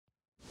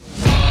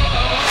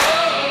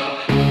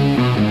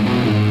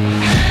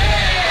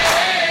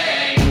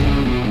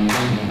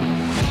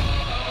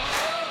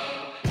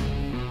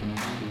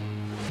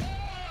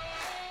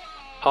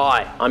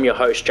Hi, I'm your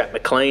host Jack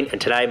McLean, and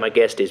today my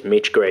guest is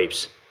Mitch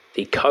Greaves,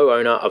 the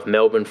co-owner of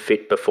Melbourne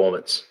Fit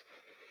Performance.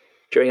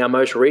 During our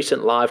most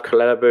recent live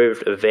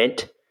collaborative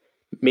event,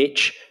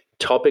 Mitch,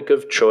 topic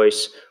of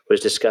choice,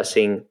 was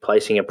discussing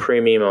placing a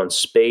premium on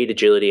speed,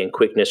 agility and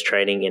quickness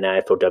training in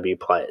AFLW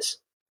players.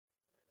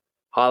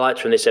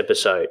 Highlights from this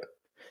episode.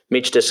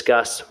 Mitch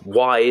discussed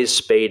why is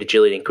speed,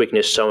 agility and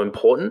quickness so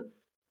important,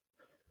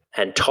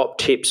 and top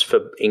tips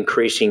for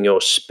increasing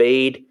your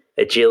speed,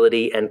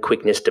 agility and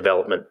quickness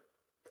development.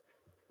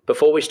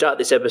 Before we start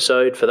this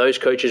episode, for those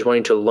coaches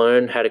wanting to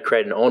learn how to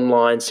create an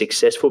online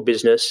successful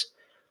business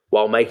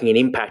while making an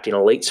impact in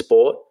elite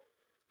sport,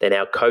 then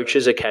our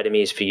Coaches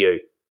Academy is for you.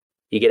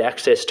 You get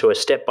access to a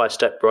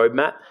step-by-step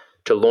roadmap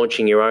to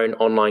launching your own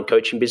online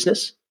coaching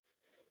business,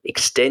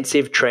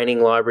 extensive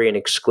training library and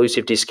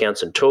exclusive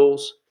discounts and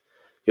tools.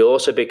 You'll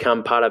also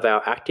become part of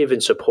our active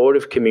and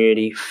supportive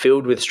community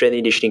filled with strength and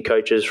conditioning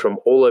coaches from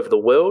all over the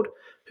world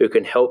who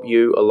can help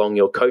you along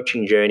your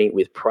coaching journey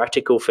with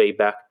practical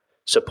feedback,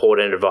 support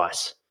and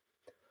advice.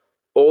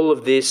 All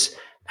of this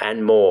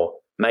and more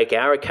make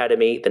our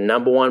academy the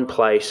number one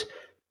place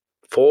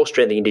for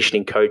strength and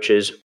conditioning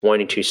coaches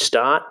wanting to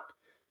start,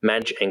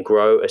 manage and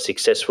grow a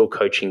successful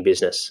coaching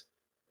business.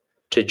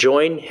 To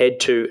join, head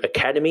to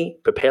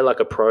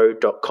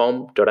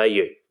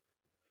academypreparelikeapro.com.au.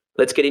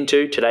 Let's get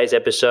into today's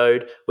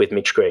episode with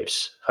Mitch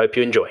Greaves. Hope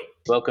you enjoy.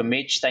 Welcome,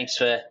 Mitch. Thanks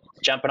for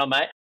jumping on,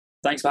 mate.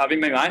 Thanks for having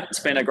me, mate.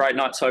 It's been a great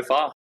night so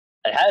far.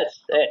 It has.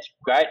 It's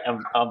great.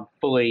 I'm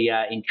fully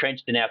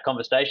entrenched in our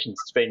conversations.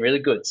 It's been really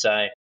good.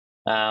 So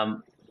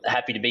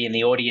happy to be in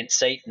the audience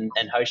seat and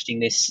hosting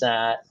this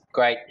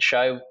great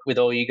show with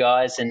all you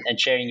guys and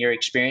sharing your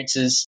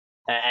experiences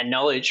and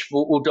knowledge.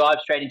 We'll dive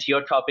straight into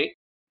your topic.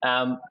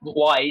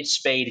 Why is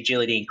speed,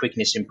 agility and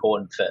quickness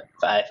important for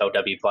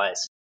AFLW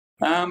players?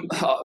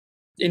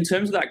 In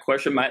terms of that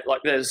question, mate,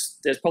 like there's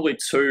probably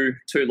two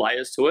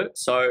layers to it.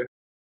 So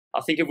I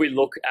think if we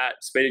look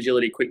at speed,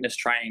 agility, quickness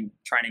training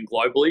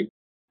globally,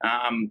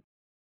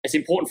 it's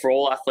important for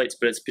all athletes,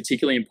 but it's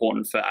particularly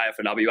important for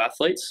AFLW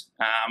athletes.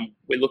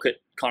 We look at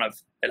kind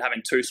of it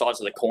having two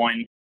sides of the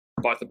coin.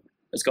 Both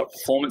it's got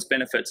performance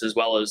benefits as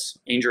well as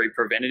injury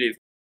preventative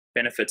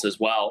benefits as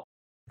well.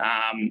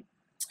 And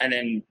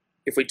then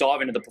if we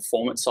dive into the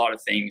performance side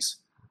of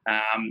things,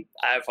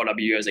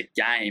 AFLW as a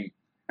game,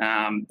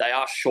 they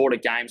are shorter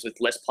games with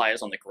less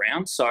players on the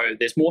ground, so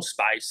there's more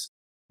space.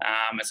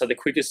 And so the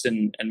quickest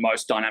and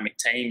most dynamic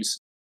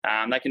teams,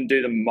 they can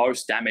do the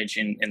most damage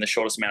in the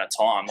shortest amount of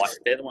time. Like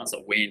they're the ones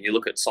that win. You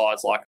look at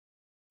sides like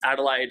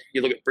Adelaide,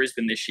 you look at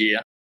Brisbane this year.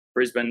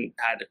 Brisbane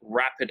had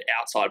rapid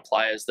outside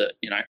players that,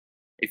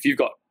 if you've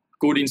got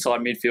good inside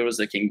midfielders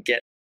that can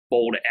get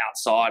ball to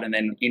outside and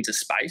then into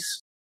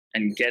space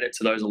and get it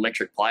to those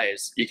electric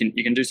players, you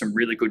can do some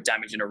really good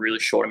damage in a really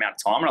short amount of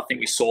time. And I think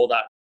we saw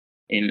that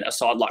in a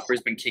side like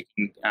Brisbane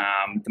kicking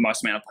the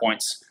most amount of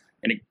points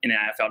in an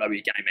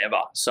AFLW game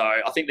ever. So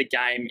I think the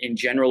game in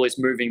general is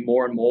moving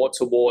more and more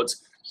towards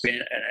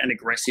being an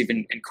aggressive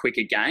and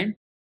quicker game.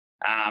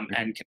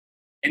 And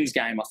men's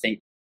game, I think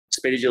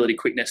speed, agility,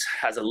 quickness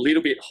has a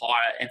little bit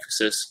higher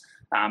emphasis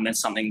than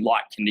something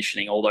like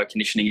conditioning, although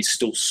conditioning is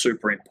still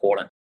super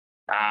important.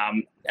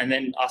 And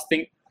then I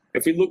think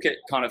if we look at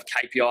kind of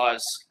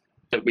KPIs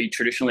that we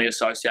traditionally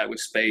associate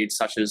with speed,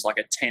 such as like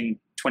a 10,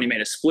 20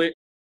 metre split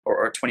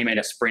or a 20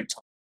 metre sprint,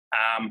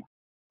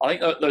 I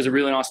think those are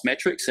really nice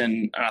metrics,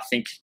 and I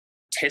think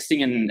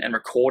testing and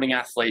recording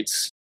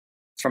athletes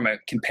from a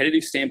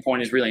competitive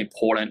standpoint is really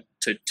important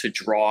to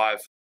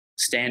drive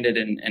standard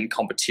and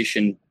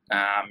competition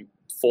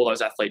for those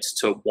athletes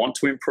to want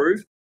to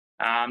improve.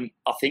 I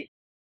think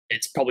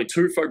it's probably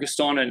too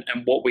focused on, and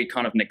what we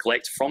kind of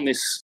neglect from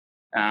this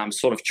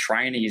sort of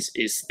training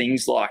is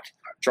things like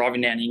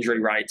driving down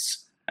injury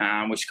rates,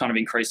 which kind of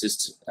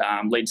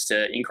leads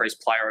to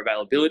increased player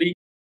availability.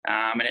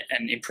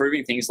 And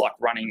improving things like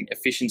running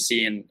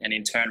efficiency and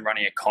in turn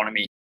running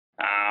economy,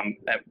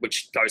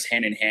 which goes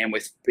hand in hand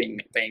with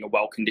being a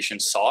well-conditioned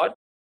side.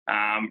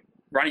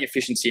 Running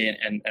efficiency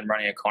and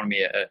running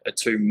economy are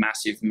two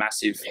massive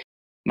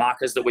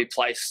markers that we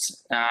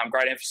placed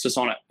great emphasis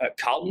on at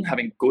Carlton,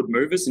 having good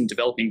movers and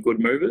developing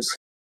good movers.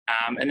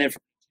 And then from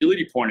an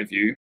agility point of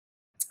view,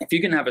 if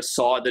you can have a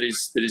side that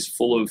is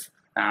full of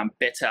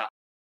better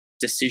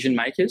decision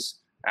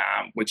makers,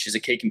 which is a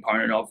key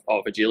component of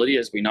agility,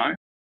 as we know.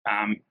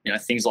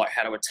 Things like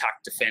how to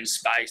attack, defend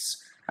space,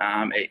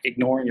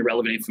 ignoring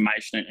irrelevant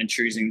information and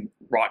choosing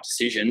right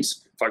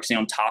decisions, focusing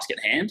on task at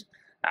hand,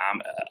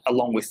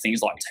 along with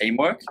things like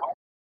teamwork.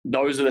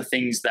 Those are the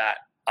things that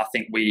I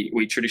think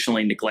we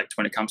traditionally neglect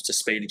when it comes to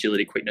speed,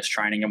 agility, quickness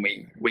training, and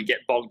we get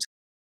bogged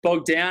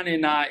down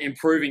in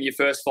improving your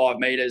first 5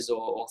 meters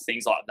or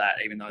things like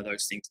that, even though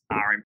those things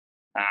are.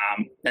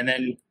 And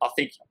then I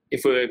think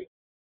if we're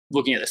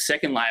looking at the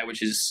second layer,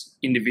 which is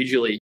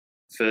individually,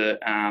 for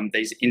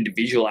these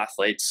individual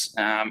athletes,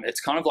 it's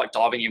kind of like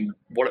diving in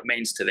what it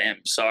means to them.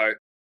 So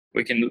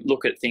we can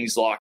look at things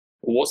like,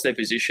 what's their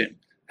position?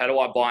 How do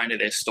I buy into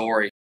their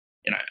story?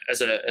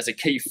 As a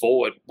key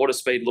forward, what does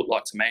speed look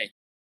like to me?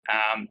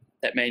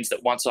 That means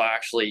that once I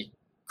actually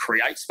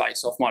create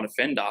space off my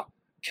defender,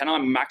 can I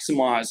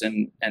maximise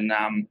and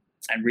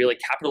really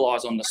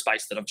capitalise on the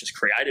space that I've just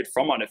created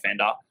from my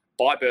defender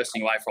by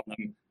bursting away from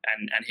them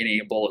and hitting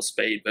a ball at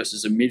speed?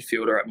 Versus a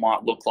midfielder, it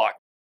might look like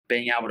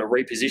being able to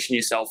reposition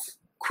yourself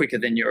quicker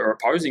than your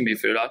opposing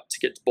midfielder to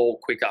get the ball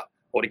quicker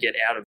or to get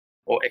out of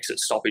or exit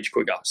stoppage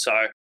quicker. So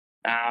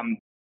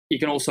you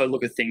can also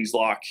look at things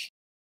like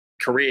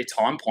career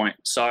time point.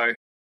 So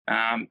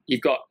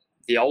you've got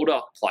the older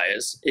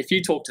players. If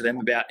you talk to them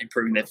about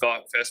improving their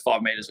first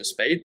 5 meters of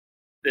speed,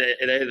 they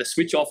either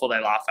switch off or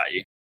they laugh at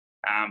you.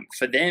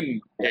 For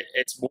them,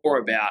 it's more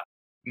about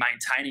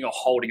maintaining or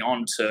holding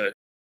on to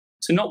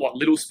not what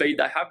little speed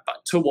they have,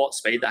 but to what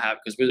speed they have.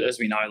 Because as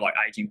we know, like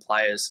aging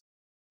players,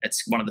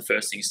 it's one of the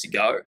first things to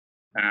go.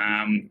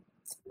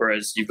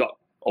 Whereas you've got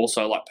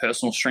also like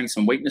personal strengths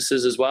and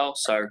weaknesses as well.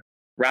 So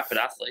rapid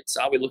athletes,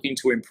 are we looking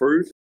to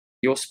improve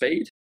your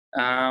speed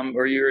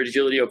or your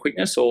agility or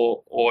quickness,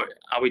 or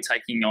are we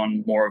taking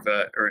on more of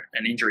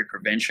an injury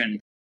prevention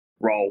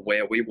role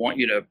where we want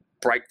you to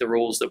break the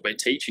rules that we're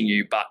teaching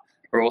you, but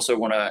we also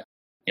want to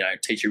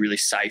teach you really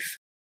safe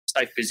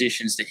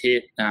positions to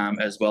hit,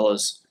 as well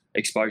as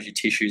expose your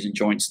tissues and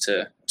joints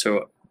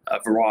to a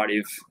variety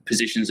of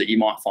positions that you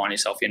might find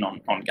yourself in on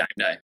game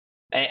day.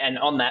 And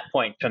on that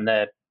point, from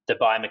the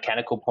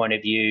biomechanical point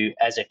of view,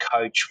 as a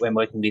coach, when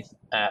working with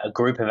a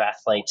group of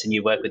athletes, and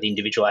you work with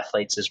individual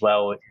athletes as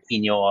well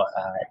in your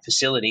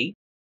facility,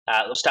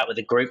 let's start with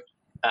the group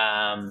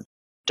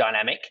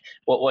dynamic.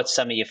 What's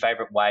some of your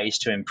favourite ways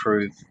to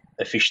improve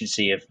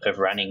efficiency of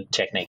running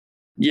technique?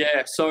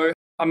 Yeah, so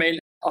I mean,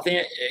 I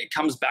think it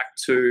comes back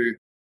to,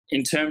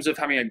 in terms of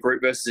having a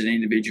group versus an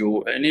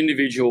individual,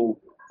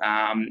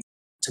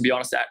 to be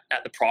honest,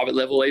 at the private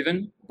level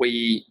even,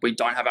 we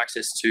don't have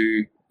access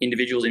to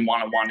individuals in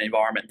one-on-one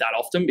environment that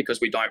often, because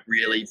we don't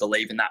really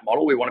believe in that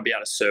model. We want to be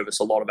able to service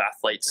a lot of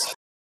athletes,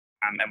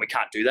 and we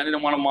can't do that in a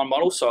one-on-one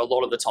model. So a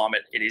lot of the time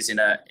it is in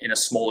a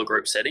smaller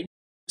group setting.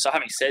 So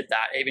having said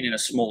that, even in a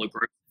smaller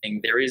group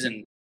setting, there is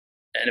an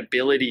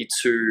ability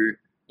to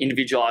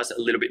individualize it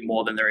a little bit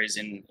more than there is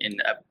in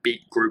a big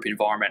group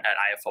environment at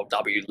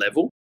AFLW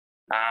level.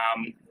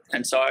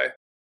 And so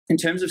in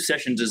terms of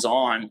session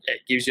design,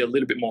 it gives you a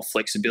little bit more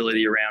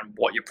flexibility around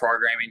what you're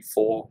programming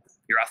for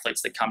your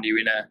athletes that come to you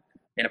in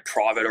a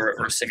private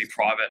or a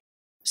semi-private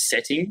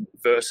setting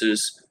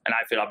versus an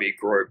AFLW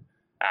group,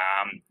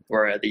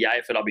 where the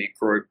AFLW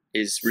group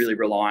is really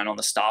relying on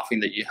the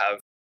staffing that you have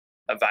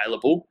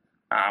available,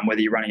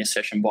 whether you're running a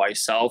session by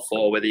yourself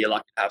or whether you're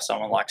lucky to have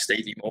someone like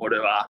Stevie Moore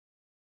to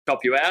help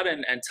you out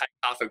and take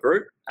half a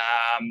group.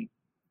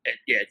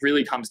 It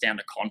really comes down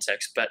to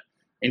context. But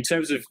in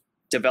terms of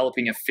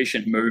developing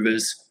efficient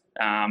movers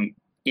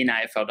in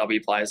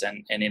AFLW players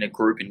and in a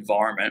group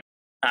environment,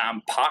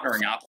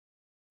 partnering up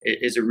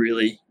is a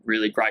really,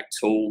 really great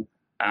tool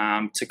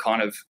to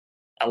kind of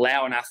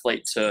allow an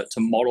athlete to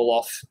model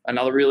off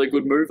another really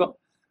good mover.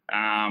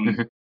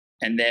 And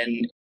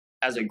then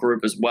as a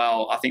group as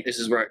well, I think this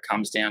is where it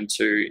comes down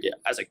to,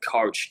 as a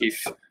coach,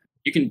 if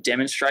you can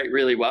demonstrate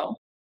really well,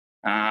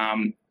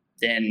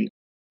 then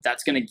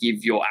that's going to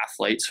give your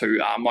athletes,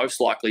 who are most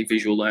likely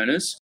visual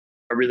learners,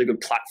 a really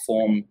good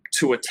platform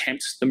to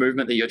attempt the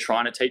movement that you're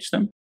trying to teach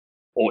them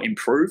or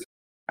improve,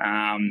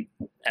 and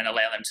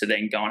allow them to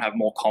then go and have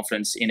more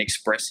confidence in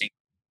expressing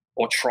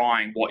or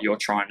trying what you're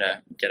trying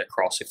to get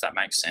across, if that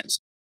makes sense.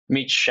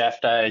 Mitch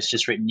Shafto has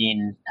just written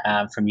in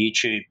from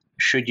YouTube,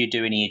 should you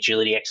do any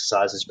agility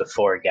exercises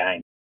before a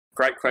game?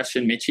 Great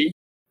question, Mitchy.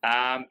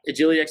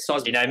 Agility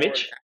exercises. You know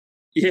Mitch?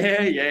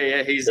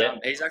 Yeah. He's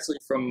actually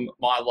from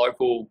my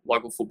local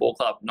football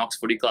club, Knox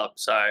Footy Club.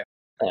 So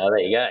there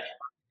you go.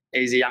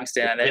 He's a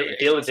youngster down there.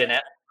 Dylan's in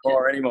it.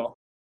 Or anymore.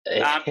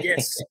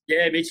 Yes.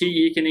 Yeah, Mitchy,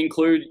 you can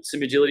include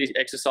some agility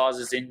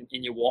exercises in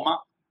your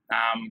warm-up.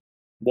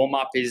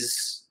 Warm-up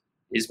is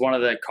one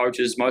of the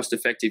coach's most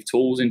effective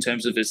tools in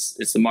terms of it's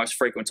the most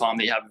frequent time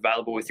that you have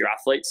available with your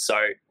athletes. So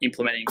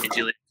implementing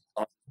agility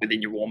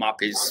within your warm-up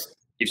gives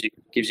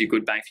you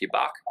good bang for your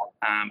buck.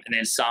 And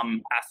then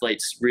some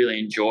athletes really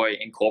enjoy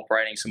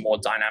incorporating some more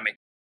dynamic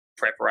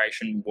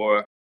preparation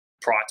work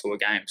prior to a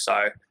game.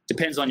 So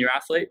depends on your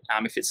athlete.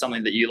 If it's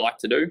something that you like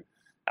to do,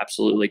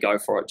 absolutely go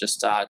for it.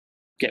 Just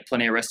get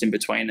plenty of rest in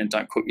between and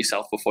don't cook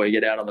yourself before you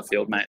get out on the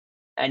field, mate.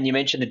 And you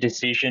mentioned the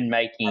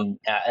decision-making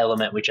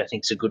element, which I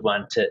think is a good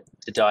one to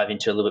dive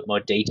into a little bit more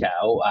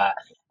detail.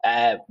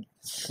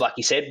 Like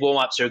you said,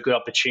 warm-ups are a good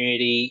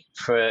opportunity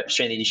for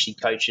strength and conditioning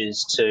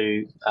coaches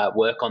to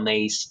work on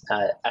these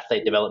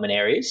athlete development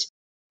areas.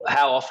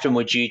 How often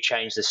would you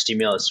change the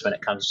stimulus when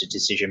it comes to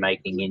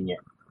decision-making in your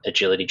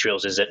agility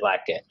drills? Is it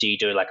like, do you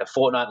do like a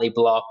fortnightly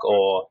block,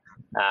 or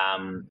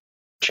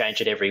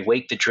change it every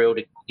week, the drill,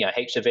 to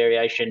heaps of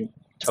variation?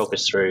 Talk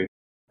us through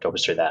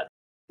that.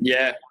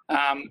 Yeah,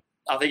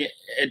 I think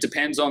it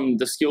depends on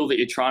the skill that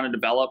you're trying to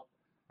develop,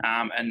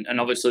 and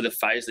obviously the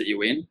phase that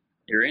you're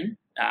in.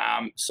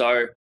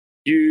 So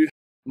you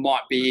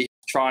might be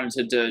trying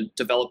to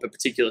develop a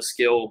particular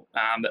skill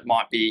that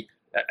might be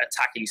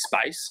attacking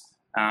space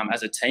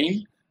as a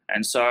team,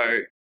 and so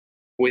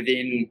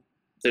within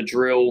the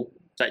drill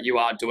that you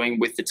are doing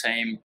with the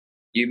team,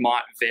 you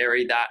might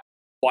vary that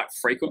quite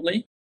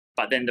frequently,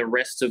 but then the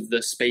rest of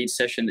the speed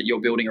session that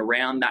you're building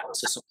around that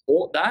to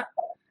support that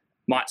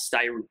might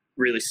stay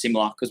really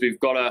similar, because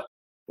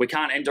we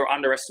can't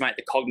underestimate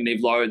the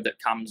cognitive load that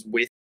comes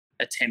with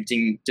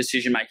attempting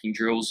decision-making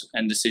drills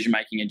and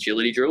decision-making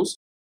agility drills.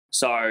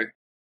 So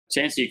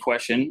to answer your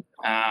question,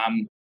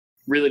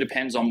 really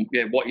depends on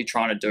what you're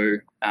trying to do.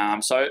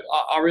 So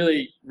I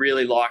really,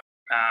 really like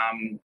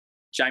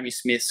Jamie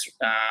Smith's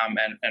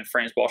and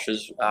Franz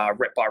Bosch's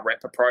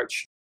rep-by-rep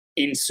approach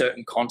in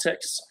certain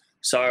contexts.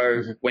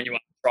 So when you are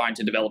trying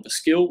to develop a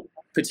skill,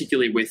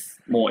 particularly with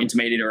more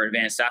intermediate or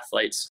advanced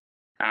athletes,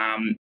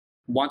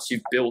 once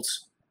you've built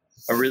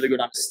a really good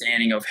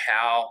understanding of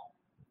how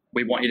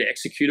we want you to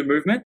execute a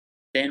movement,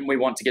 then we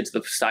want to get to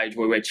the stage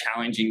where we're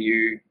challenging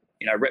you,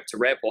 rep to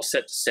rep or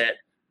set to set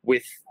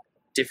with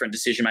different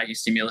decision-making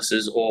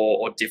stimuluses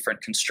or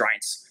different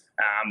constraints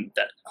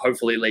that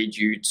hopefully lead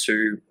you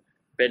to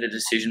better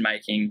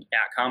decision-making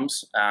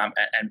outcomes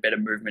and better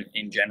movement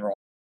in general.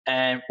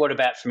 And what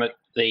about from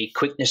the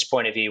quickness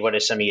point of view, what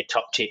are some of your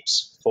top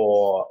tips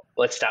for,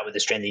 let's start with the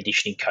strength and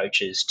conditioning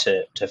coaches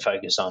to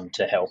focus on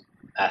to help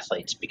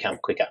athletes become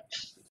quicker?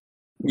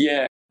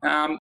 Yeah.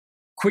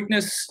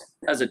 Quickness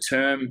as a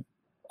term,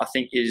 I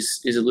think,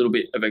 is a little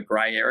bit of a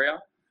grey area.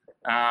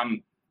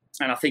 And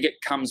I think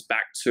it comes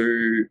back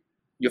to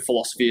your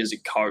philosophy as a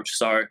coach.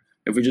 So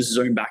if we just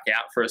zoom back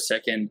out for a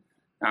second,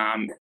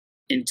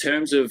 in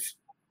terms of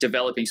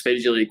developing speed,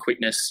 agility,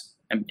 quickness,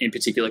 and in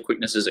particular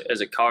quickness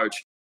as a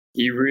coach,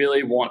 you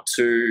really want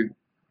to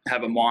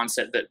have a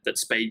mindset that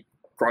speed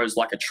grows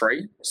like a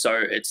tree. So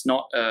it's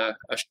not a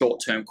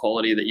short-term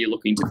quality that you're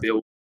looking to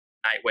build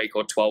in an 8-week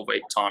or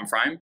 12-week time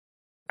frame.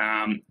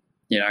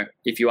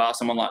 If you are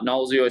someone like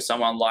Nolsey or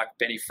someone like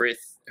Benny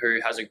Frith, who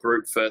has a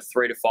group for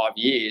 3 to 5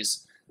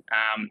 years,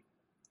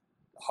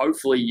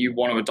 hopefully you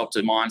want to adopt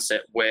a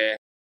mindset where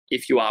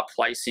if you are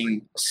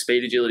placing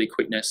speed, agility,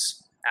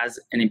 quickness as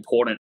an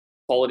important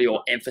quality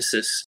or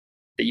emphasis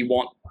that you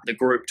want the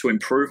group to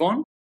improve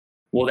on,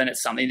 well, then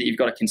it's something that you've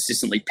got to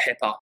consistently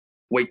pepper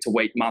week to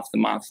week, month to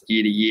month,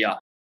 year to year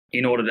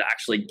in order to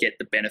actually get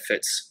the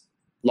benefits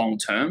long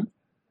term.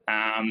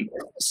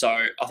 So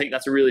I think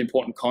that's a really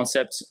important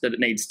concept, that it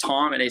needs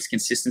time, it needs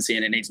consistency,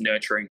 and it needs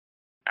nurturing.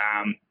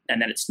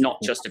 And then it's not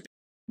just about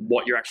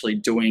what you're actually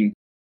doing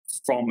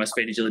from a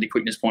speed, agility,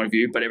 quickness point of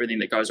view, but everything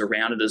that goes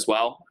around it as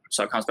well.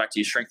 So it comes back to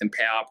your strength and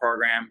power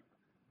program,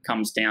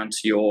 comes down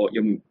to your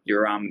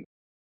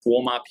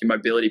warm up, your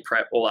mobility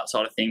prep, all that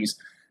sort of things,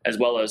 as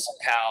well as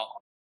how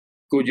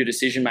good your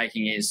decision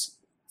making is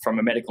from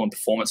a medical and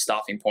performance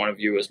staffing point of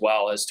view, as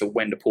well as to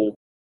when to pull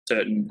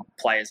certain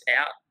players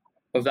out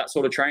of that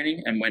sort of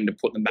training and when to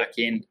put them back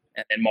in,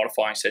 and then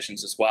modifying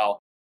sessions as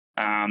well.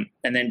 And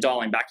then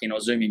dialing back in or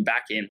zooming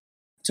back in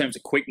terms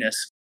of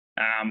quickness,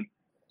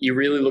 you're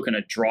really looking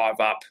to drive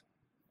up,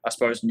 I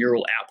suppose,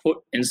 neural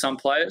output in some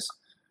players.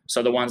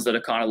 So the ones that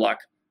are kind of like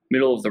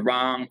middle of the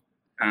rung,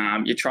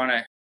 you're trying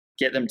to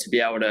get them to be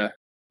able to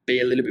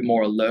be a little bit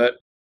more alert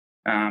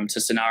to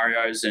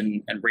scenarios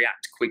and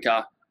react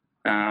quicker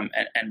and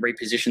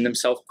reposition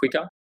themselves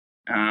quicker.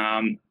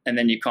 And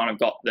then you kind of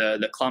got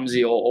the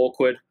clumsy or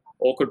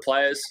awkward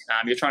players.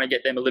 You're trying to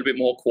get them a little bit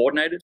more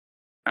coordinated,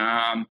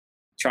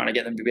 trying to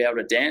get them to be able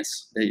to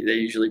dance. They're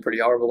usually pretty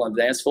horrible on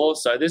the dance floor.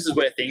 So this is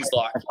where things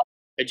like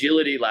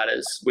agility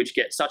ladders, which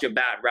get such a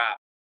bad rap,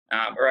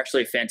 are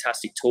actually a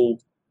fantastic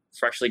tool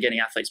for actually getting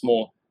athletes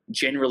more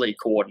generally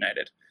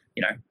coordinated.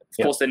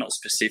 Of course, they're not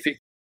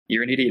specific.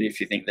 You're an idiot if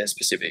you think they're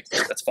specific.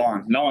 That's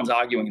fine. No one's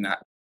arguing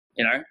that,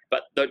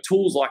 But the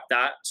tools like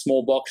that,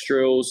 small box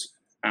drills,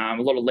 a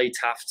lot of Lee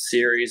Taft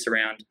series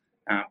around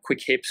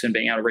quick hips and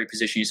being able to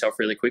reposition yourself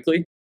really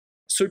quickly,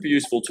 super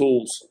useful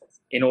tools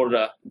in order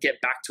to get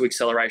back to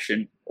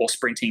acceleration or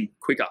sprinting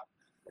quicker,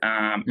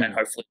 and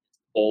hopefully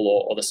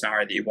or the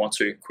scenario that you want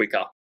to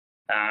quicker.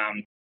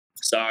 And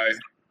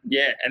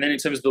then in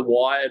terms of the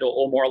wired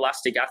or more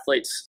elastic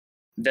athletes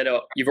that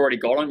you've already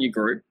got on your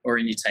group or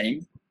in your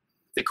team,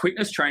 the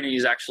quickness training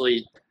is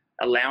actually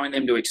allowing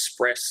them to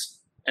express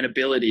an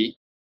ability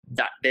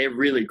that they're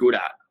really good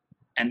at.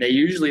 And they're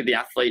usually the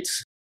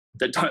athletes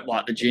that don't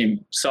like the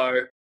gym.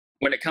 So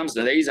when it comes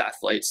to these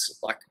athletes,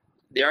 like,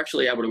 they're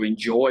actually able to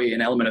enjoy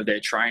an element of their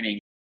training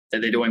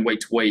that they're doing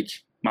week to week,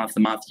 month to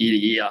month, year to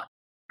year,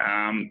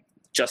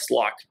 just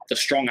like the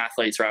strong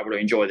athletes are able to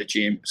enjoy the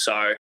gym. So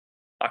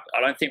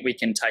I don't think we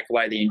can take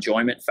away the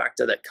enjoyment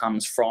factor that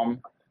comes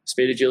from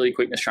speed, agility,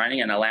 quickness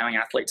training and allowing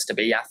athletes to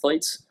be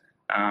athletes,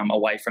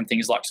 away from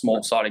things like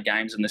small-sided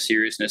games and the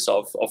seriousness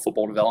of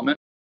football development.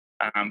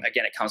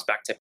 Again, it comes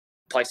back to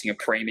placing a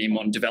premium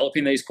on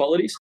developing these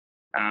qualities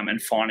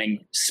and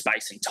finding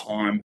space and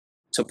time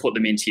to put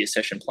them into your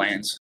session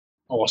plans.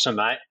 Awesome,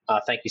 mate.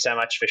 Thank you so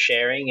much for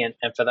sharing.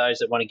 And for those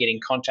that want to get in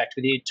contact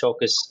with you,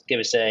 give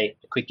us a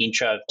quick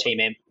intro of Team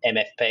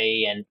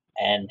MFP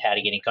and how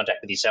to get in contact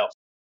with yourself.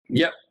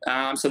 Yep.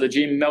 So the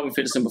gym, Melbourne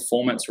Fitness and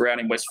Performance, we're out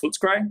in West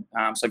Footscray.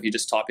 So if you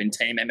just type in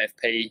Team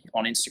MFP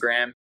on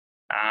Instagram.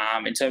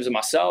 In terms of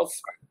myself,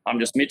 I'm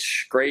just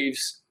Mitch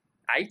Greaves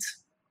 8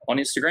 on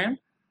Instagram.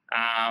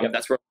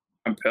 That's where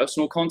my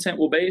personal content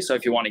will be. So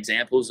if you want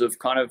examples of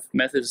kind of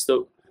methods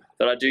that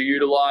I do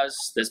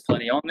utilize, there's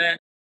plenty on there.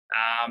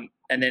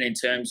 And then in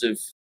terms of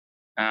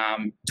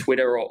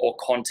Twitter or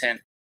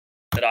content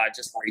that I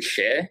just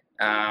reshare,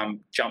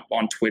 jump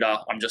on Twitter.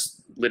 I'm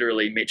just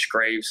literally Mitch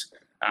Greaves.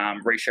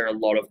 Reshare a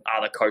lot of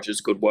other coaches'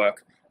 good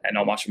work and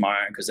not much of my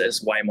own, because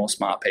there's way more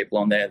smart people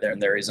on there than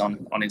there is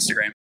on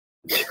Instagram.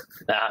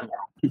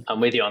 I'm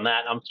with you on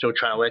that. I'm still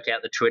trying to work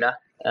out the Twitter.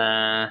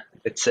 I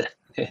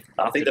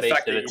think the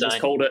fact that you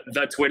just called it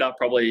the Twitter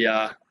probably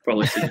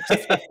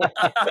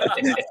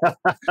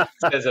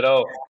says it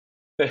all.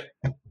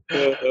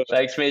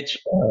 Thanks, Mitch.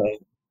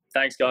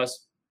 Thanks,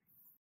 guys.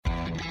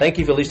 Thank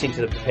you for listening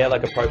to the Prepare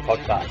Like a Pro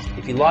podcast.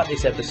 If you like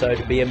this episode,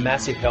 it'd be a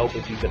massive help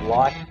if you could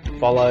like,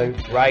 follow,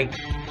 rate,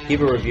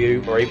 give a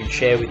review, or even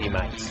share with your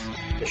mates.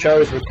 The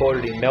show is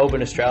recorded in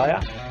Melbourne,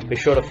 Australia. Be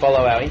sure to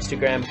follow our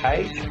Instagram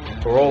page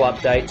for all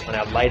updates on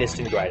our latest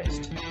and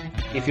greatest.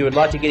 If you would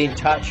like to get in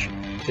touch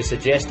to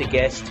suggest a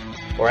guest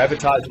or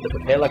advertise with the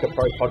Prepare Like a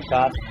Pro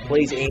podcast,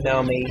 please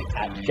email me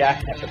at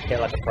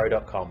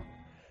jack@preparelikeapro.com.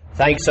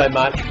 Thanks so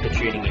much for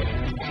tuning in.